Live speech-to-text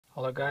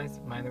Hello guys,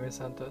 my name is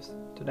Santos.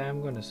 Today I'm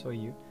going to show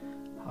you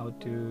how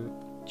to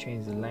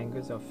change the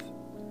language of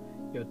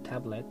your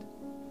tablet.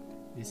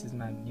 This is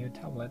my new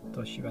tablet,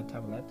 TOSHIBA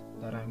tablet,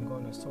 that I'm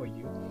going to show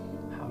you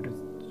how to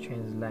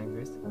change the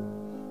language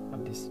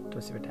of this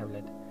TOSHIBA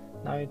tablet.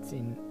 Now it's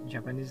in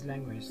Japanese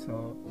language,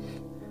 so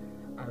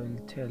I will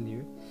tell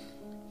you.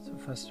 So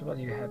first of all,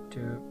 you have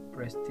to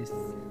press this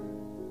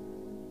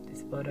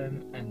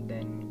button and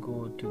then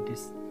go to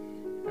this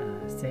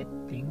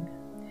setting.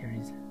 Here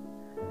is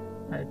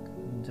right,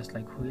 just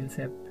like wheel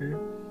shape,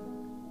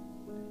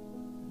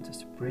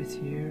 just press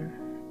here,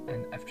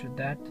 and after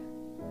that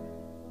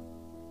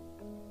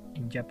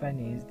in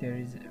Japanese there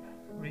is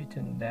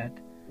written that,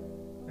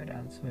 but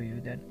I'll show you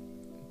that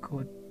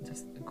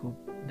just go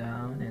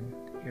down, and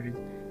here is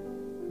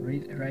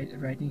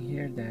writing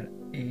here that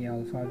A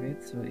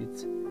alphabet, so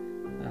it's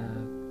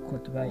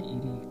kotoba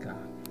irika,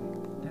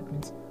 that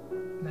means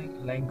like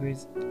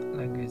language.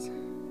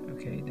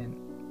 Okay, then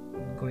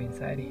go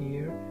inside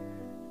here,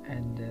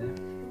 and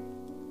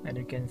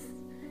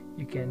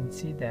you can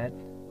see that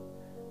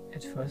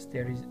at first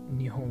there is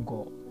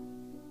Nihongo,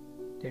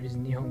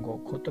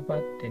 kotoba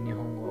って日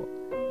本語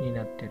に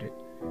なってる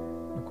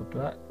のこと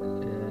は、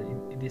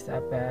this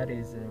iPad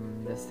is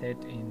set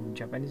in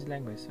Japanese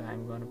language, so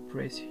I'm gonna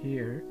press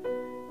here,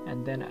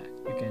 and then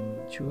you can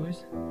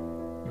choose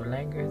your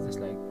language, just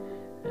like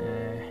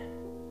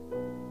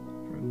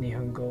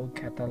Nihongo,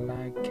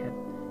 Catalan,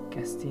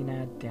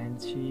 Castina,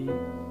 Danchi,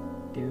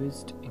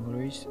 Used,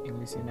 English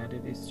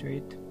United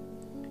States,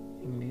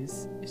 English,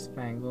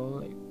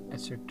 Spangle,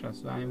 etc.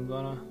 So I'm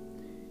gonna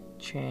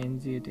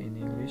change it in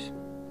English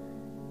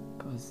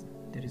because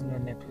there is no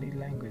Nepali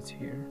language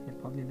here,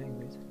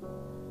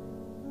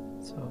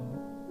 so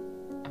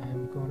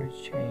I'm gonna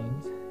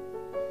change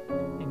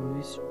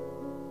English,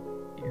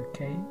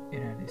 UK,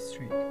 United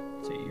States.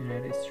 So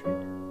United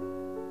States,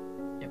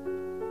 yep,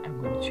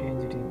 I'm gonna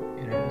change it in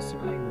United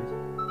States language.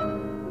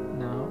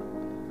 Now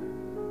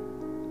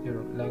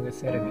your language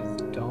setup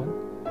is done,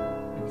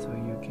 and so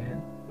you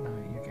can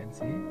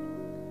see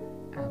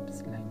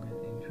apps, language,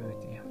 input,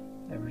 yeah,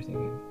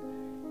 everything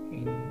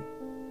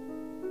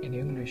in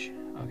English.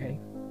 Okay,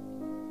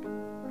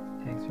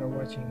 thanks for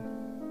watching.